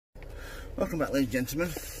Welcome back, ladies and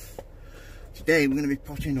gentlemen. Today we're going to be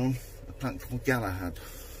potting on a plant called Gaillardia.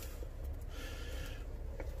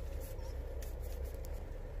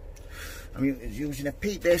 I'm using a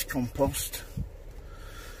peat-based compost.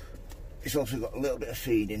 It's also got a little bit of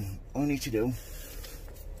feeding. All you need to do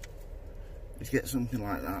is get something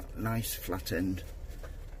like that, nice flat end,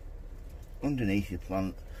 underneath your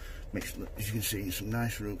plant. As you can see, some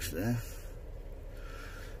nice roots there.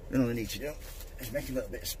 Then all you need to do is make a little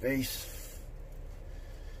bit of space.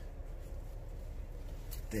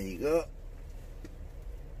 There you go.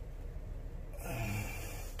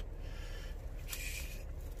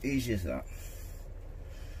 Easy as that.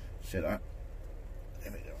 See that?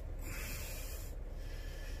 There we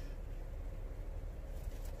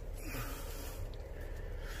go.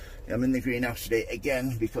 I'm in the greenhouse today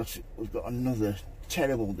again because we've got another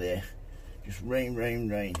terrible day. Just rain, rain,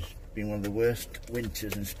 rain. It's been one of the worst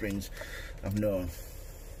winters and springs I've known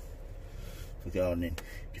for gardening.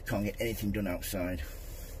 You can't get anything done outside.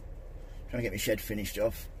 Trying to get my shed finished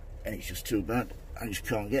off, and it's just too bad. I just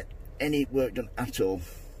can't get any work done at all.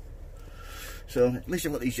 So at least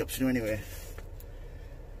I've got these jobs to do anyway.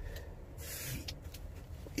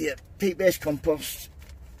 Yeah, peat-based compost.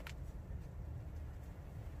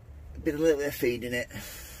 A little bit of feed in it.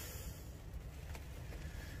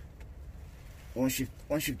 Once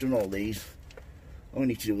you've done all these, all you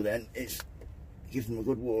need to do then is give them a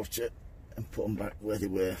good water and put them back where they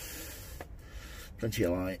were. Plenty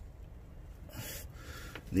of light.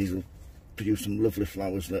 These will produce some lovely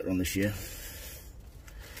flowers later on this year.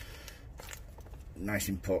 Nice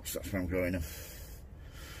in pots, that's why I'm growing them.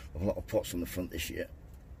 I've a lot of pots on the front this year,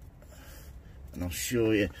 and I'll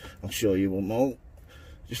show you them all.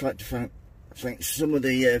 Just like to thank some of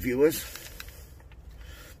the viewers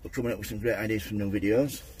for coming up with some great ideas for new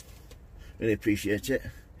videos. Really appreciate it.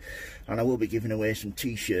 And I will be giving away some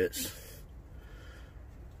t-shirts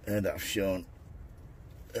that I've shown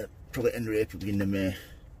probably end of April, beginning of May.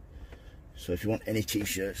 So if you want any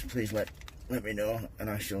t-shirts, please let me know, and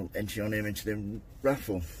I shall enter your name into the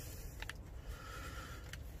raffle.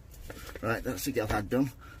 Right, that's the Gaillardia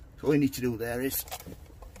done. So all you need to do there is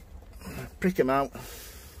prick them out,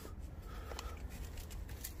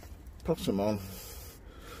 pot them on,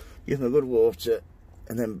 give them a good water,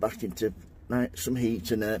 and then back into some heat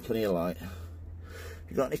and plenty of light. If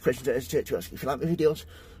you've got any questions, don't hesitate to ask. If you like my videos,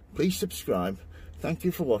 please subscribe. Thank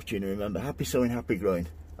you for watching, and remember, happy sowing, happy growing.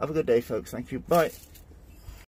 Have a good day, folks. Thank you. Bye.